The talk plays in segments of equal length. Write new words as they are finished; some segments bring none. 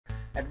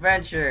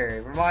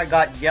Adventure. Ramar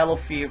got yellow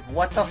fever.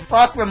 What the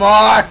fuck,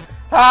 Ramar?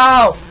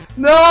 How?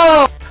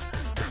 No!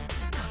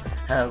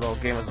 Hello,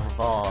 gamers of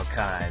all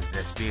kinds.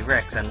 This be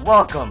Rex, and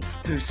welcome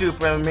to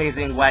Super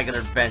Amazing Wagon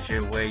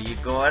Adventure, where you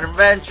go on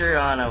adventure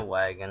on a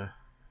wagon.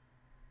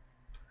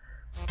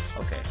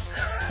 Okay.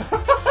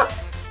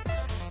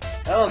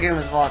 Hello,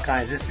 gamers of all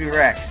kinds. This be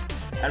Rex,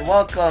 and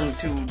welcome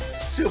to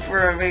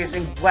Super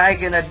Amazing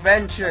Wagon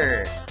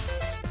Adventure.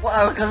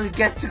 Wow, we're gonna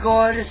get to go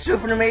on a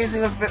super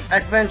amazing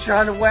adventure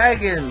on a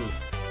wagon.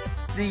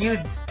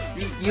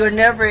 You're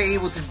never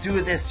able to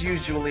do this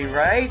usually,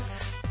 right?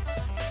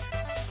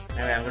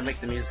 Anyway, I'm gonna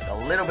make the music a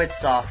little bit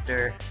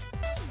softer.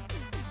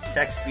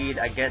 Text speed,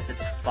 I guess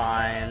it's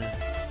fine.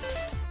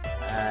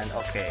 And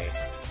okay.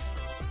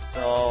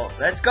 So,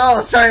 let's go!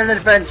 Let's start an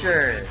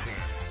adventure!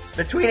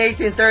 Between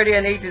 1830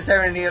 and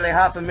 1870, nearly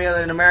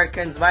 500,000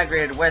 Americans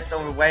migrated west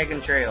over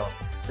wagon trails.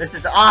 This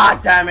is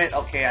damn it.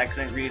 Okay, I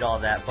couldn't read all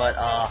that, but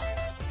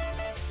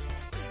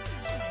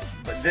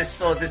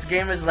this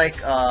game is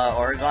like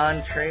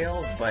Oregon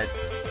Trail, but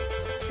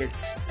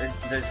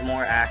there's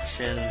more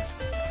action,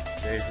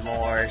 there's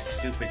more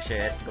stupid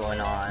shit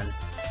going on.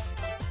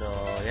 So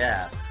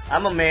yeah,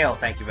 I'm a male,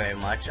 thank you very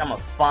much. I'm a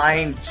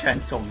fine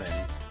gentleman.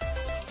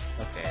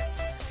 Okay,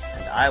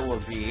 and I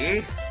will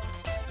be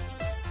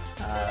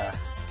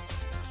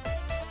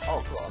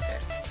oh cool, okay.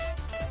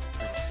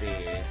 Let's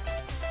see.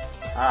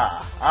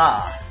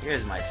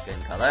 Here's my skin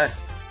color.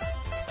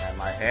 And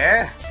my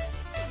hair.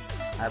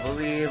 I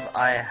believe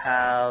I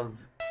have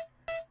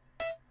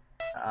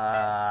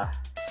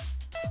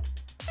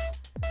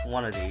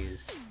one of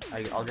these.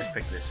 I'll just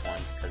pick this one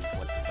because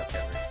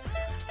whatever.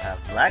 I have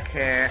black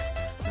hair.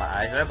 My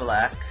eyes are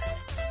black.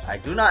 I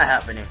do not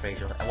have any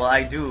facial hair. Well,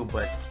 I do,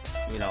 but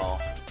you know,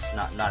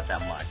 not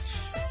that much.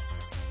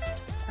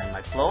 And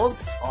my clothes.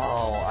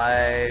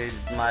 I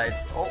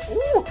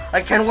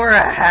can wear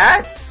a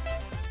hat.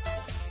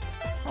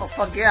 Oh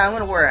fuck yeah, I'm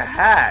gonna wear a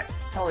hat.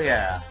 Hell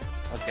yeah.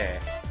 Okay.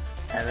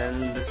 And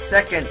then the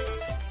second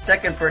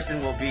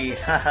person will be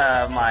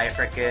my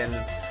frickin'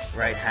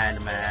 right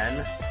hand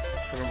man,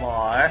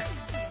 Ramar.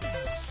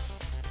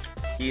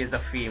 He is a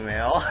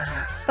female.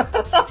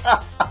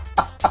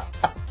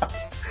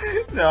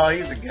 No,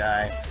 he's a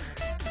guy.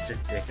 Such a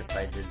dick if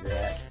I did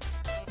that.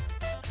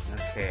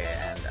 Okay,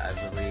 and I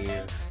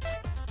believe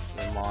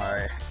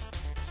Ramar,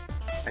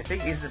 I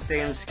think he's the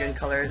same skin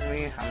color as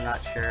me. I'm not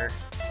sure.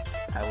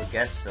 I would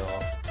guess so.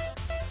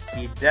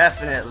 He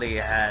definitely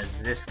has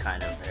this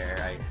kind of hair,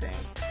 I think.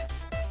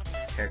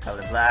 Hair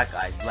color black,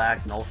 eyes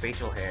black, no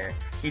facial hair.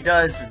 He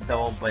does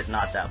though, but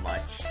not that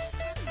much.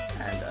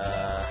 And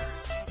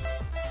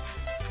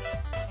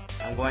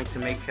I'm going to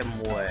make him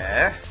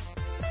wear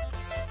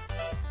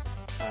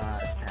damn,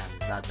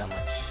 not that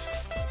much.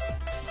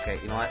 Okay,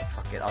 you know what?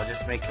 Fuck it. I'll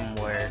just make him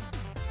wear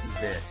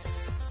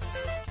this.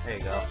 There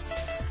you go.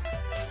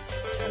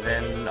 And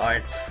then our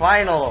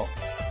final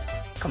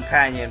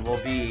companion will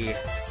be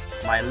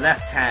my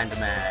left-hand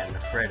man,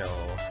 Fredo.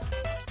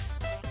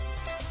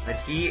 But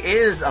he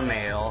is a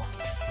male.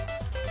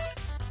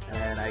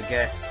 And I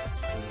guess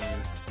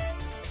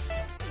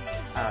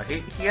I don't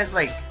know, he has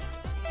like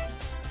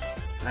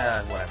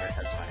whatever,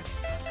 that's fine.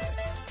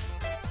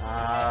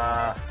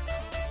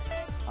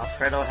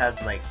 Alfredo has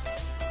like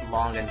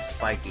long and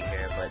spiky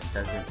hair, but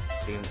doesn't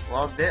seem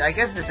well. I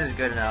guess this is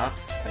good enough.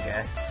 I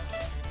guess.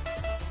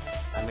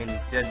 I mean,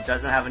 it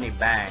doesn't have any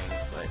bangs,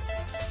 but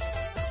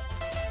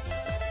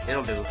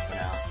it'll do for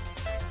now.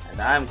 And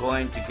I'm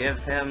going to give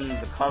him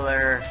the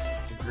color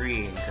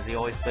green, because he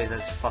always plays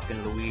as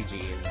fucking Luigi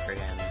in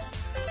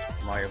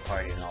friggin' Mario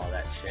Party and all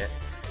that shit.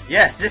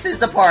 Yes, this is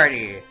the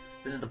party!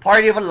 This is the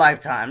party of a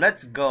lifetime.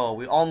 Let's go.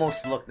 We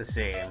almost look the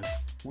same.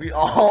 We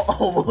all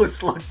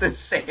almost look the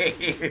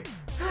same.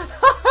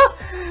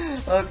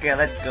 Okay,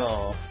 let's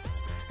go.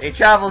 They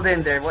traveled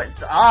in there. What?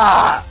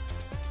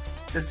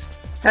 This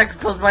text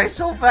goes by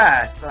so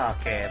fast.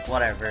 Okay,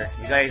 whatever.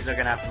 You guys are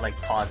gonna have to like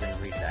pause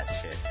and read that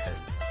shit, because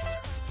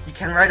you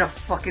can ride a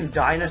fucking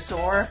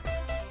dinosaur?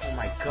 Oh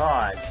my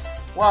god.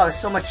 Wow, there's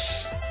so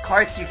much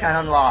carts you can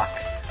unlock.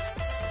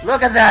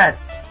 Look at that!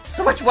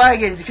 So much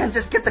wagons, you can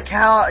just get the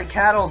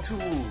cattle too.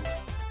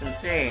 It's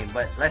insane,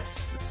 but let's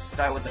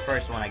start with the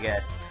first one, I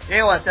guess.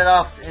 Day one, set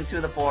off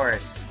into the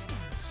forest.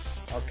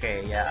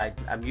 Okay, yeah,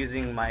 I'm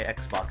using my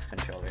Xbox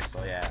controller,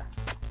 so yeah.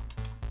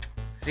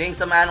 Seeing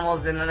some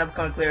animals in an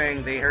upcoming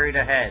clearing, they hurried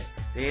ahead.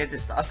 They needed to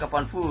stock up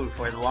on food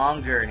for the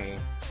long journey.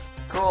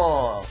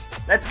 Cool.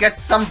 Let's get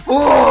some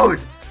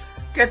food!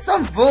 Get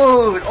some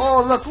food!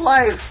 Oh, look,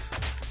 life!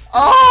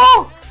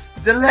 Oh!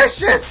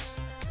 Delicious!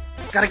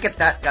 Gotta get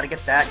that, gotta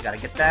get that, gotta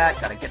get that,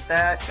 gotta get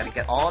that, gotta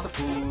get all the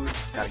foods,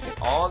 gotta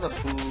get all the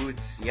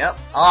foods. Yep.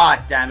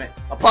 Damn it.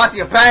 A posse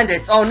of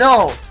bandits! Oh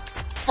no!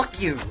 Fuck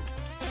you!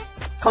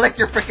 Collect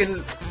your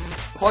frickin'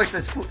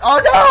 horse's food. Oh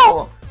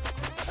no!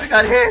 I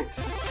got hit!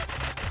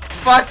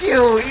 Fuck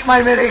you! Eat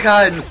my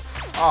minigun!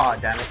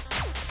 Damn it.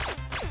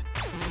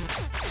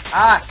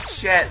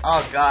 Shit.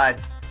 Oh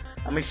god.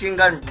 A machine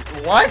gun.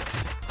 What?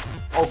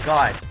 Oh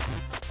god.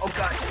 Oh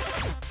god.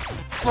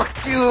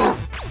 Fuck you!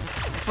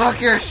 Fuck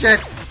your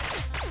shit!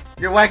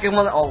 Your wagon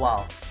will- oh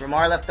wow.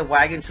 Ramar left the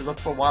wagon to look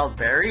for wild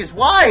berries?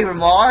 Why,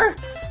 Ramar?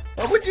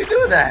 Why would you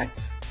do that?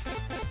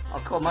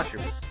 Oh, cool,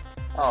 mushrooms.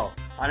 Oh,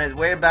 on his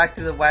way back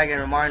to the wagon,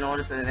 Ramar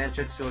noticed an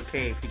entrance to a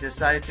cave. He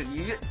decided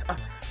to-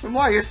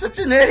 Ramar, you're such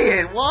an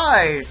idiot!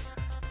 Why?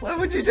 Why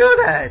would you do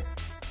that?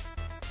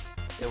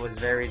 It was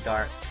very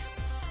dark.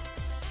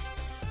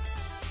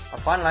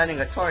 Upon lighting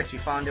a torch, he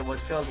found it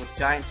was filled with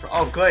giant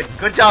oh good!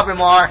 Good job,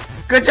 Ramar!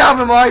 Good job,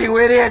 Ramar, you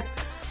idiot!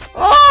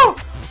 Oh!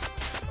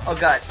 Oh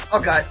god,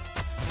 oh god.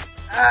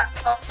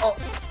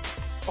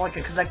 Oh, I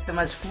can collect them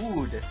as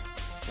food.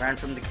 Ran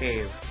from the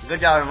cave.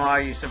 Good job,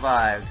 Ramar, you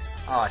survived.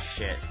 Oh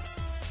shit.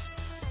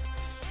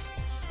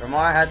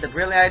 Ramar had the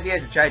brilliant idea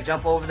to try to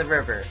jump over the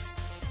river.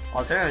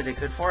 Alternatively, they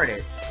could ford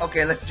it.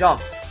 Okay, let's jump.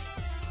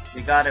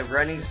 We got a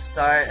running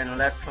start and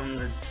left from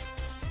the...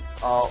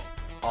 Oh.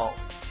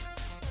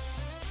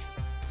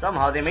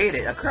 Somehow they made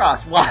it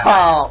across.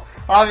 Wow!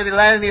 Obviously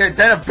landed near a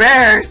den of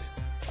bears!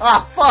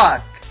 Ah,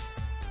 fuck!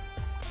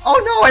 Oh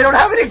no, I don't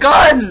have any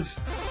guns!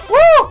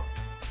 Woo!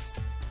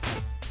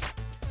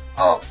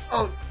 Oh,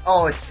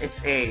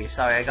 it's A.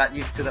 Sorry, I got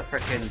used to the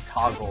frickin'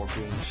 toggle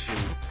being shoot.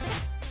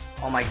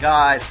 Oh my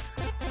god.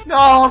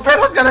 No,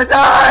 Fredo's gonna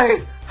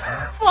die!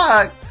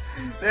 Fuck!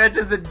 They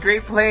entered the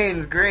Great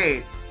Plains,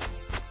 great.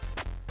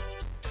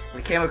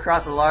 We came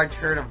across a large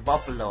herd of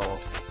buffalo.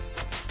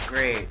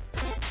 Great.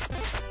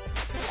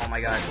 Oh my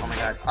god, oh my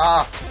god.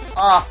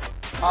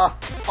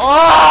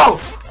 Oh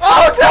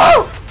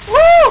no!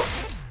 Woo!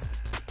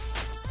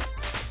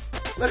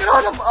 Look at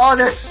all the- oh,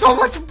 there's so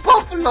much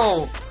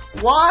buffalo!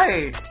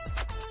 Why?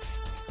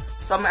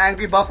 Some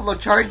angry buffalo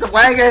charged the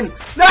wagon!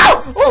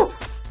 No! Ooh!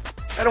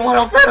 I don't want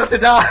Alfredo to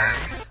die!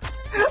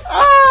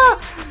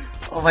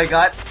 Oh my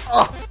god.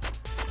 Oh!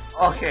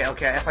 Okay,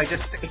 if I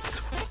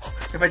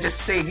just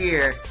stay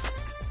here.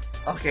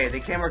 Okay,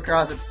 they came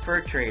across a fur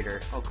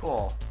trader. Oh,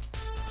 cool.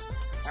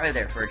 Hi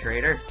there, fur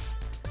trader.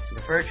 The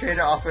fur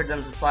trader offered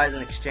them supplies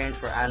in exchange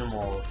for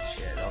animals.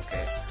 Shit,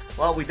 okay.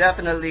 Well, we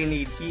definitely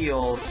need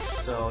heals,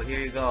 so here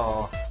you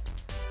go.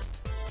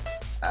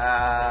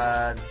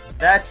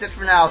 That's it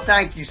for now.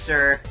 Thank you,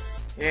 sir.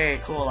 Yay,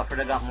 cool. I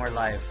forgot I got more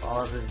life.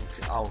 All of this.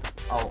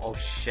 Oh,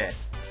 shit.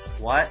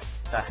 What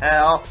the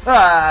hell?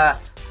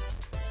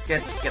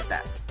 Get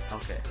that.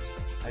 Okay.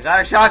 I got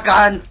a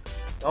shotgun.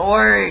 Don't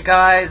worry,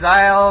 guys.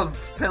 I'll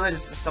pillage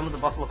some of the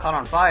buffalo caught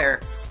on fire.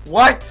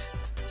 What?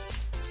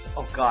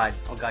 Oh god,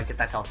 get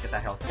that health, get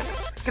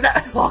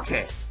that,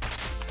 okay.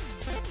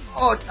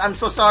 Oh, I'm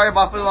so sorry,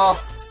 buffalo.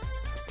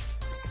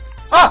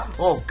 Ah!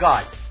 Oh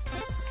god.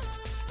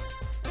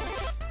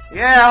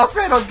 Yeah,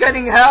 Alfredo's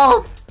getting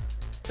health!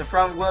 The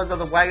front wheels of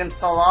the wagon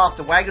fell off.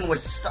 The wagon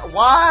was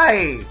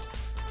why?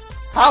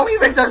 How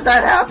even does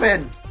that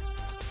happen?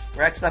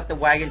 Rex left the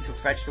wagon to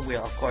fetch the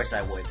wheel. Of course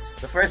I would.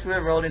 The first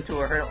wheel rolled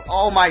into a hurdle.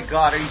 Oh my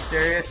god, are you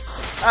serious?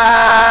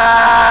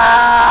 Ah!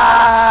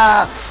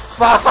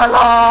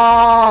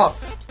 Buffalo!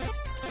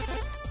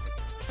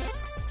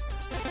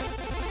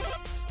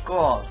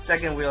 Cool.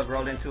 Second wheel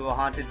rolled into a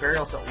haunted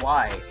burial, so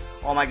why?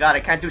 Oh my god, I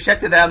can't do shit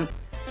to them!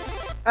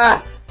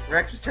 Ah!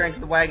 Rex returned to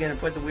the wagon and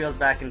put the wheels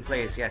back in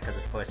place. Yeah, because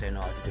of course I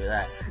know how to do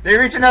that. They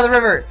reach another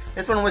river!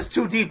 This one was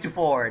too deep to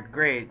ford.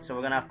 Great, so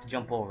we're gonna have to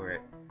jump over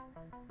it.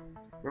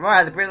 Ramar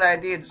had the brilliant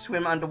idea to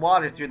swim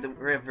underwater through the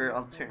river.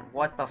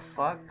 What the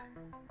fuck?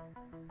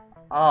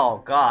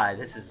 Oh god,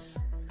 this is...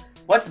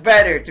 What's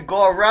better, to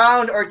go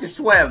around or to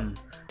swim?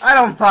 I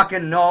don't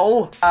fucking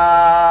know.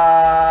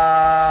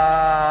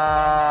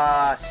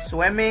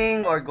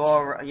 Swimming or go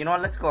around? You know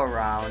what, let's go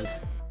around.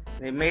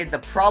 They made the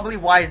probably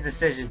wise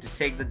decision to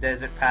take the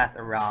desert path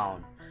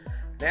around.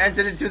 They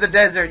entered into the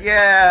desert,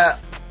 yeah!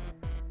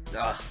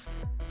 Ugh.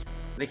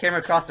 They came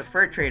across a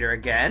fur trader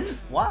again?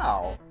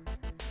 Wow.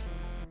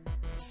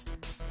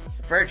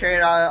 The fur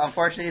trader,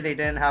 unfortunately, they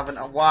didn't have an...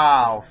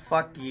 Wow,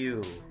 fuck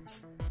you.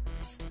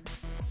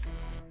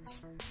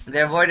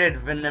 They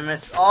avoided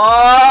venomous...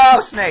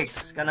 Oh,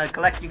 snakes! Gonna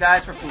collect you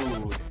guys for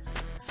food.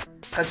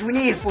 Because we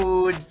need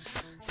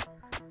foods.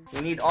 We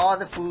need all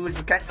the foods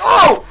we can...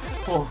 Oh!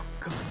 Oh,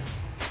 God.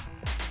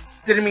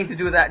 Didn't mean to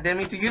do that. Didn't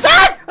mean to use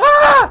that!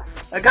 Ah!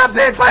 I got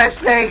bit by a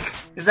snake!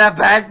 Is that a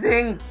bad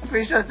thing? I'm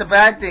pretty sure it's a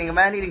bad thing. A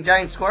man-eating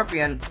giant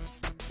scorpion.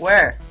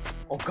 Where?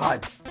 Oh,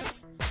 God.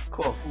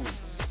 Cool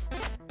foods.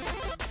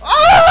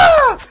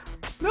 Ah!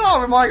 No,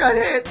 Ramar got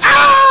hit.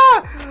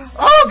 Ah!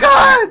 Oh,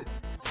 God!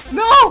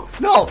 No!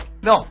 No!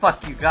 No!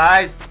 Fuck you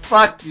guys!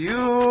 Fuck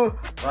you!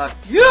 Fuck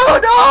you! No!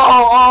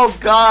 Oh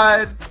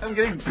god! I'm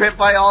getting bit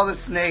by all the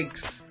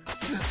snakes.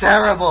 This is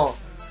terrible.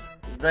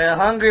 The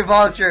hungry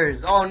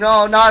vultures. Oh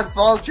no, not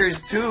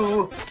vultures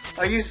too.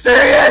 Are you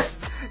serious?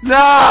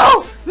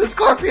 No! The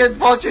scorpions,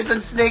 vultures,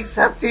 and snakes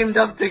have teamed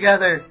up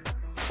together.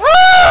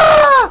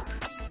 Ah!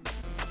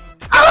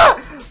 Ah!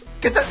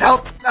 Get that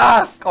help!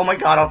 Ah! Oh my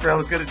god,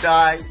 Alfredo's gonna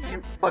die.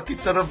 You fucking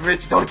son of a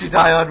bitch, don't you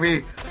die on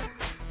me.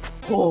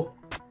 Oh.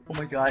 Oh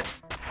my god.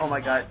 Oh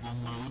my god.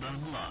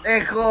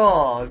 Hey,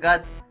 cool.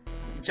 Got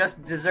just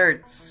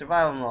desserts.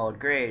 Survival mode.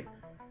 Great.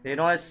 They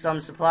noticed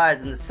some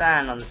supplies in the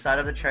sand on the side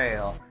of the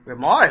trail.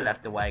 Ramar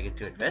left the wagon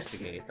to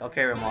investigate.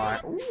 Okay, Ramar.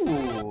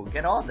 Ooh,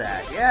 get all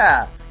that.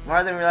 Yeah.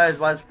 Ramar then realized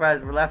why the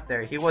supplies were left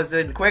there. He was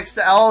in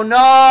oh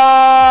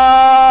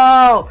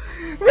no!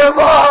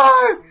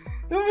 Ramar!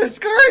 It was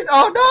great.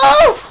 Oh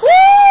no!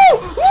 Woo!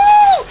 Woo!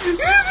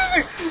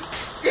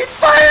 Eat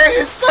fire,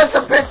 you sons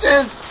of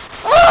bitches!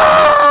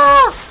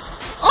 Ah!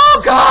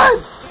 Oh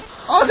god!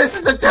 Oh, this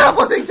is a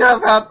terrible thing to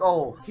have happened.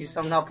 Oh, he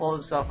somehow pulled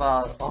himself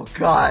out. Oh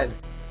god.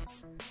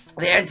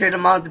 They entered the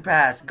mountain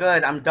pass.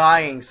 Good, I'm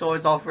dying. So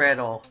is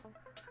Alfredo.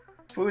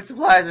 Food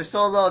supplies were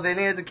so low, they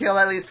needed to kill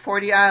at least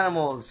 40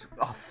 animals.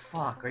 Oh,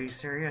 fuck. Are you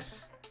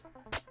serious?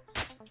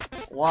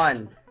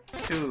 1,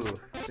 2,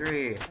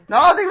 3.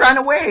 No, they ran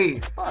away.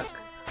 Fuck.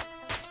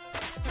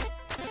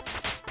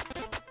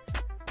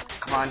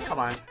 Come on, come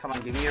on, come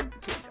on. Give me your...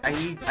 I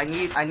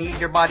need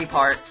your body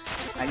parts.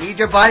 I need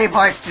your body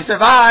parts to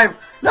survive.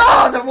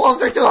 No, the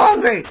wolves are too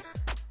hungry.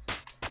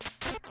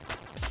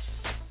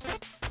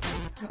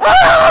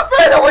 Ah!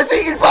 Fredo was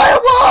eaten by a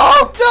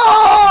wolf!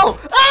 No!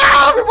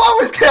 Ah! Everyone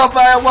was killed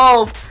by a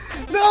wolf!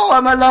 No,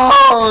 I'm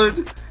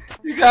alone!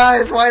 You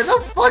guys, why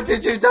the fuck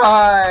did you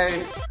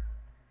die?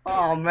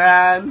 Oh,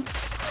 man.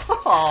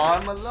 Oh,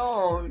 I'm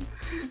alone.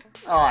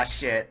 Oh,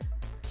 shit.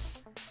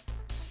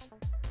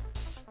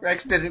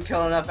 Rex didn't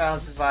kill enough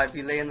animals to survive.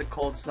 He lay in the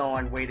cold snow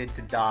and waited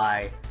to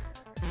die.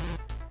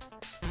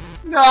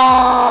 No!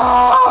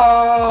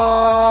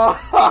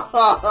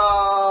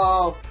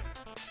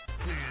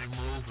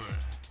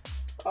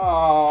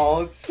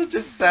 Oh, it's such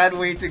a sad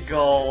way to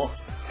go.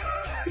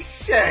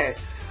 Shit.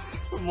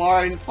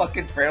 Marin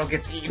fucking Fredo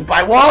gets eaten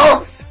by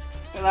wolves!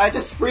 And I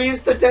just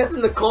freeze to death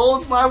in the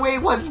cold? My way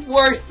was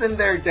worse than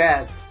their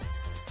deaths.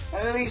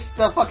 And at least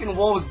the fucking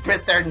wolves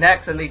bit their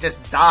necks and they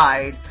just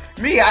died.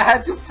 Me, I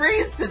had to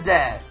freeze to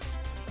death!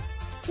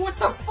 What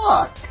the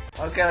fuck?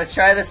 Okay, let's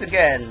try this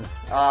again.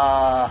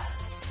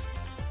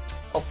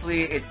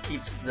 Hopefully it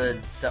keeps the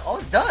oh,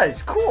 it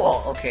does!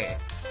 Cool! Okay.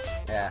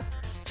 Yeah.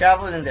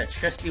 Traveling in their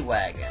trusty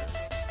wagon.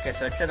 Okay,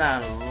 so it said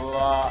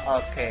unlock.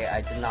 Okay,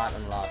 I did not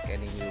unlock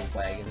any new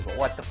wagons, but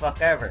what the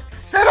fuck ever.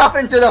 Set off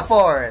into the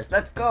forest!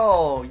 Let's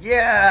go!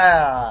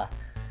 Yeah!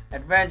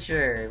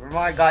 Adventure.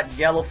 Ramar got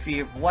yellow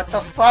fever. What the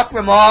fuck,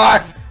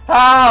 Ramar?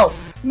 How?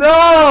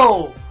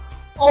 No!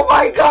 Oh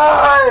my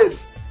god!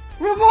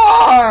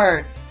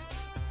 Ramar!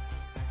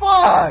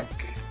 Fuck!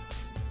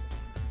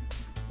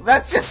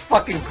 That's just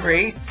fucking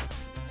great.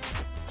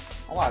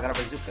 Oh wow, I got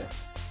a bazooka.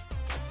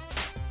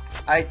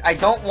 I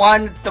don't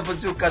want the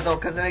bazooka though,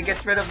 because then it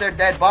gets rid of their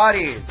dead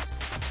bodies.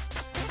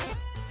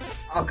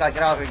 Oh god,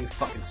 get out of here, you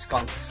fucking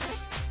skunks.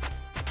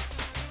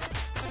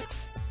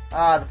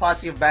 Ah, the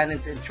posse of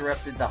bandits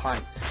interrupted the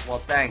hunt. Well,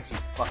 thanks, you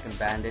fucking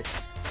bandits.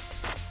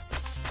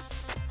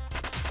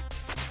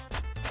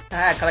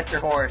 Ah, collect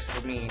your horse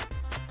for me.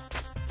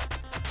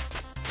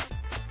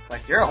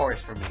 Collect your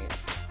horse for me.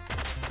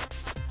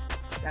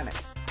 Damn it.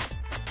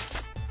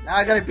 Now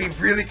I gotta be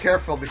really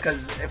careful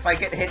because if I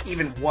get hit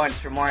even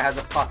once, Ramar has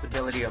a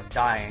possibility of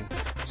dying.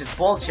 Which is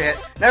bullshit.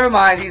 Never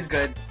mind, he's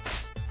good.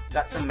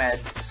 Got some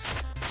meds.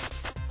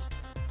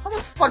 How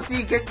the fuck do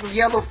you get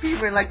yellow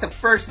fever in like the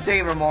first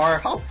day, Ramar?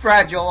 How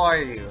fragile are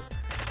you?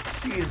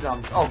 Jeez,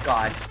 oh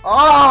god.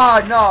 Oh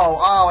no!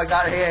 Oh, I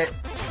got hit.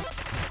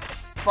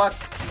 Fuck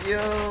you.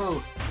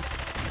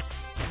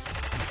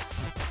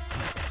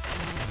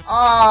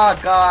 Oh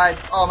god.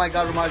 Oh my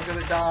god, Ramar's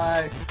gonna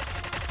die.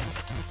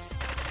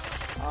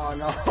 Oh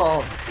no,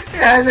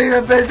 it hasn't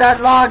even been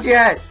that long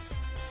yet!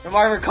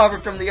 Ramar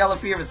recovered from the yellow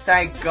fever,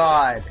 thank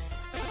god.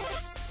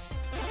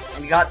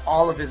 And he got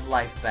all of his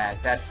life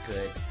back, that's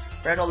good.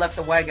 Fredo left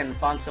the wagon and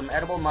found some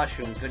edible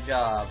mushrooms, good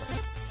job.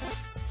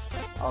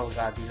 Oh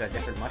god, these are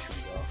different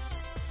mushrooms though.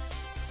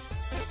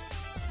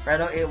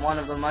 Fredo ate one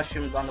of the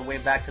mushrooms on the way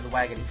back to the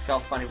wagon, he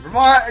felt funny.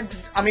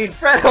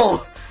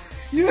 Fredo!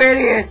 You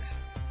idiot!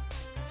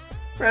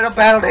 Fredo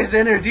battled his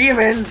inner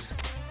demons!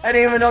 I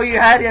didn't even know you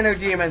had inner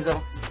demons!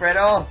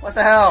 Fredo, what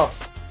the hell?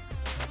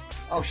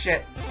 Oh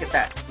shit, get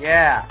that.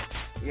 Yeah,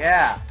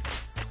 yeah.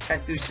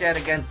 Can't do shit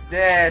against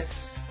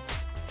this.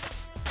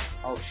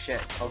 Oh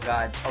shit, oh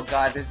god, oh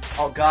god,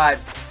 oh god,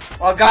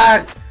 oh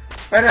god!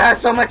 Fredo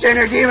has so much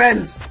inner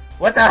demons!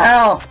 What the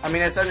hell? I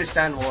mean, it's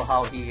understandable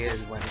how he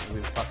is when we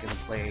fucking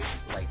play,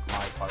 like,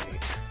 my party.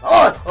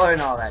 Oh,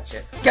 and all that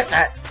shit. Get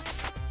that!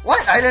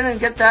 What? I didn't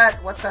get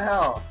that? What the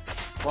hell?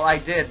 Well, I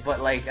did, but,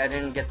 like, I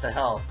didn't get the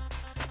health.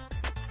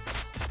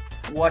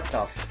 What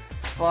the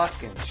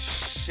fucking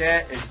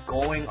shit is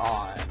going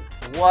on?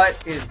 What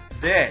is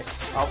this?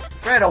 Oh,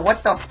 Fredo,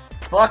 what the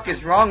fuck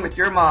is wrong with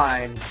your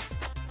mind?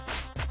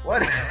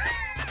 What?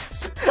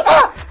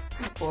 Ah!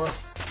 Oh,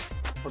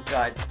 oh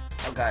god.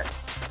 Oh god.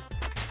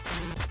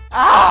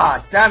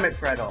 Ah! Damn it,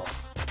 Fredo.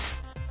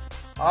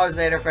 Hours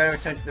later, Fredo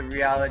returned to the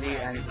reality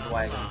and his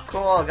wagon.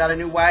 Cool, got a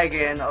new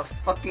wagon. A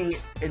fucking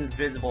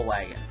invisible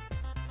wagon.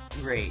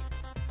 Great.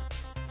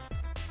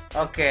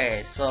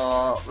 Okay,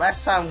 so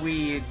last time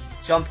we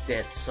jumped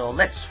it, so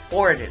let's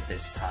ford it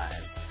this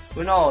time.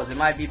 Who knows, it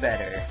might be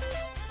better.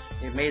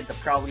 It made the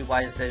probably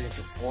wise decision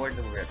to ford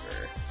the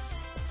river.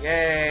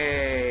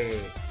 Yay!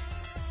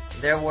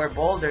 There were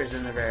boulders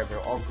in the river.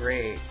 Oh,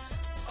 great.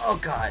 Oh,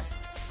 God.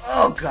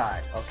 Oh,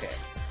 God. Okay.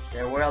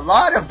 There were a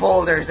lot of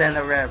boulders in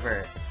the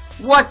river.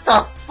 What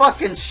the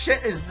fucking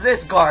shit is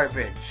this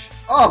garbage?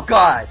 Oh,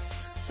 God.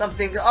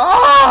 Something.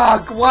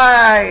 Oh,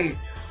 why?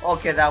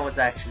 Okay, that was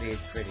actually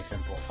pretty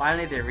simple.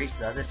 Finally, they reached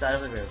the other side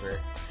of the river.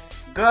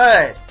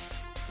 Good.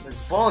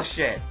 This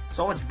bullshit.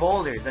 So much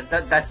boulders.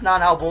 That's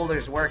not how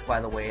boulders work, by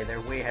the way. They're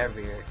way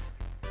heavier.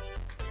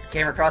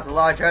 Came across a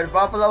large herd of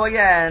buffalo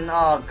again.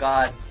 Oh,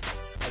 God.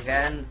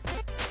 Again.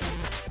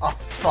 Oh,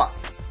 fuck.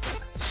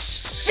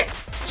 Shit.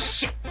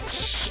 Shit.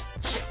 Shit.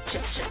 Shit.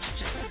 Shit. Shit.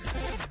 Shit.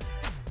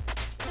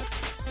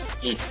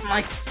 Eat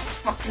my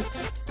fucking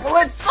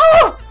bullets.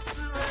 Oh!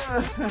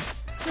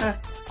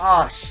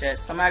 Oh, shit.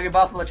 Some angry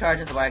buffalo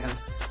charges the wagon.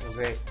 Oh,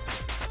 great.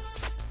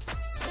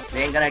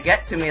 They ain't gonna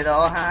get to me,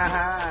 though. Ha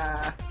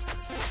ha.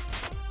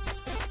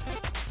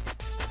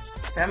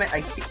 Damn it.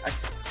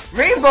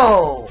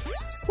 Rainbow!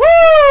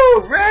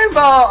 Woo! Rainbow!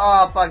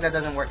 Oh, fuck. That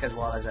doesn't work as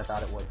well as I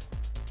thought it would.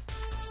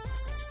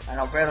 I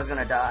know Fredo's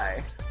gonna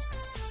die.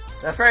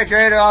 The freight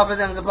trader offered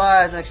them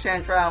supplies in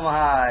exchange for animal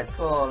hide.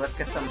 Cool. Let's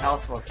get some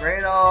health for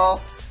Fredo.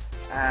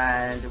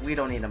 And we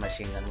don't need a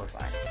machine gun. We're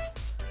fine.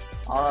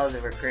 All of the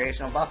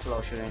recreational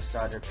buffalo shooting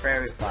started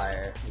prairie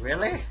fire.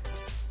 Really?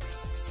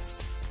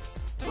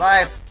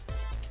 Life.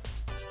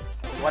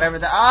 Whatever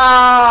the—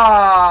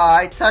 ah!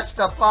 I touched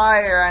the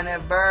fire and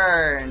it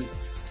burned.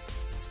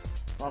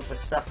 One was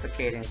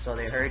suffocating, so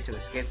they hurried to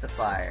escape the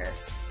fire.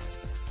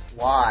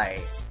 Why?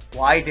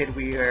 Why did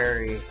we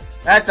hurry?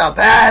 That's a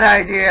bad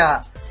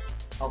idea!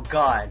 Oh,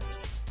 God.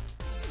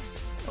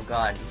 Oh,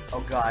 God.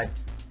 Oh, God.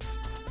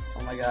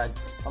 Oh, my God.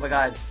 Oh, my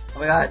God. Oh,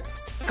 my God.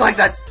 Collect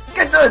that!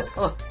 Get this!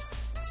 Oh.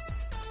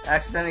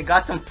 Accidentally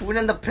got some food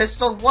in the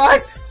pistol?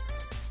 What?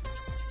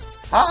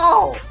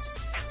 How?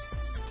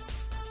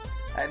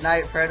 At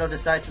night, Fredo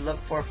decided to look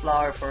for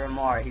flour for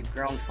Ramar. He'd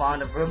grown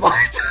fond of Ramar.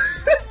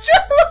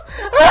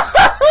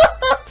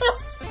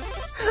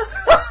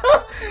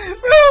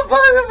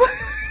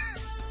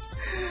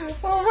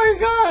 Oh my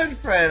God,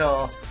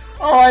 Fredo.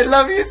 Oh, I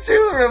love you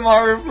too,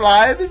 Ramar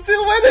replied. The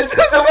two went into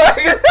the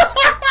wagon.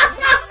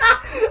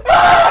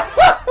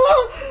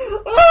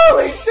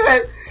 Holy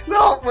shit.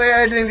 No, we're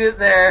ending it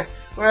there.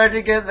 We're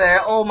ending it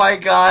there. Oh my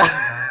God.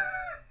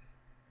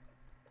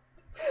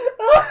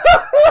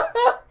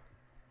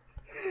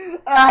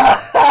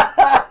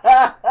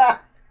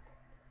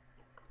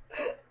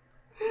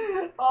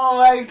 Oh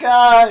my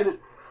God.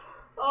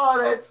 Oh,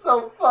 that's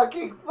so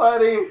fucking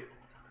funny.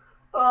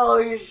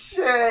 Holy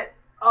shit.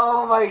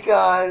 Oh my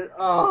God.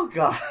 Oh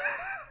God.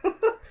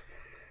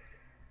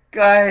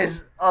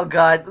 Guys, oh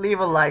God, leave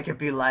a like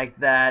if you like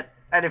that.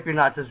 And if you're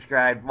not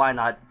subscribed, why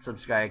not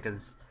subscribe?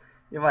 Because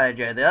you might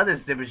enjoy the other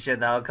stupid shit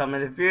that will come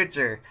in the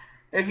future.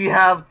 If you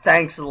have,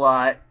 thanks a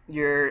lot.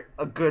 You're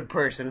a good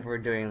person for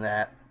doing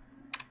that.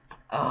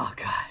 Oh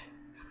God.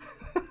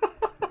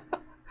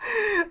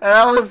 And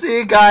I will see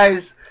you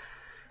guys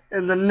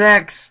in the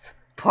next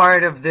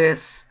part of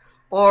this,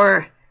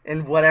 or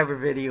in whatever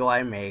video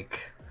I make.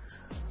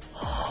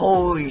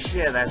 Holy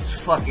shit, that's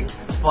fucking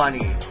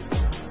funny.